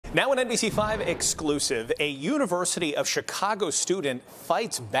Now an NBC5 exclusive, a University of Chicago student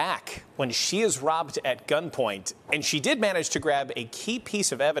fights back when she is robbed at gunpoint, and she did manage to grab a key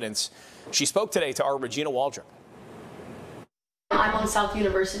piece of evidence. She spoke today to our Regina Waldroup. I'm on South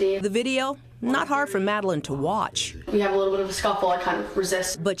University. The video, not hard for Madeline to watch. We have a little bit of a scuffle. I kind of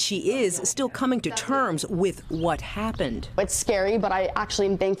resist. But she is still coming to terms with what happened. It's scary, but I actually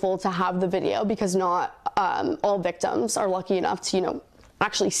am thankful to have the video because not all victims are lucky enough to,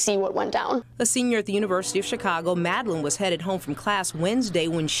 actually see what went down. A senior at the University of Chicago, Madeline was headed home from class Wednesday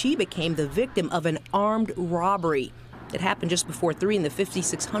when she became the victim of an armed robbery. It happened just before 3 in the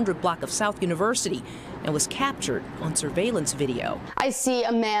 5600 block of South University and was captured on surveillance video. I see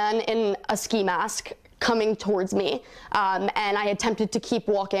a man in a ski mask coming towards me, and I attempted to keep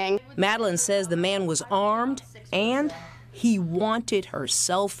walking. Madeline says the man was armed and he wanted her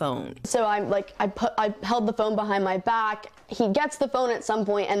cell phone. So I held the phone behind my back. He gets the phone at some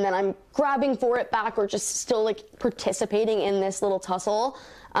point, and then I'm grabbing for it back or just still participating in this little tussle.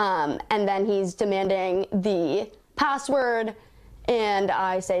 And then he's demanding the password, and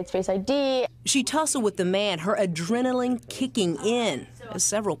I say it's Face ID. She tussled with the man, her adrenaline kicking in as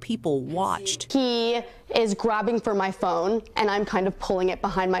several people watched. He is grabbing for my phone, and I'm kind of pulling it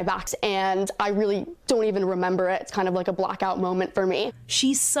behind my back, and I really don't even remember it. It's kind of like a blackout moment for me.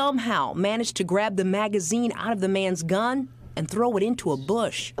 She somehow managed to grab the magazine out of the man's gun and throw it into a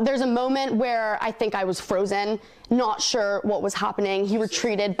bush. There's a moment where I think I was frozen, not sure what was happening. He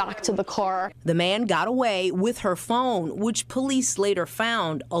retreated back to the car. The man got away with her phone, which police later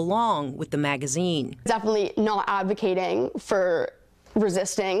found along with the magazine. Definitely not advocating for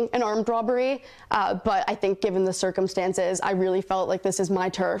resisting an armed robbery, but I think given the circumstances, I really felt like this is my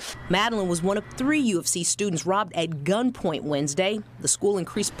turf. Madeline was one of 3 U of C students robbed at gunpoint Wednesday. The school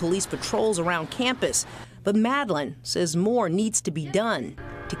increased police patrols around campus, but Madeline says more needs to be done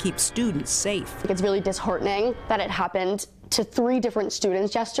to keep students safe. It's really disheartening that it happened to 3 different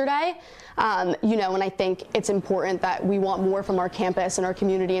students yesterday, and I think it's important that we want more from our campus and our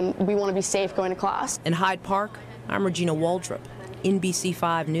community, and we want to be safe going to class. In Hyde Park, I'm Regina Waldroup,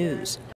 NBC5 News.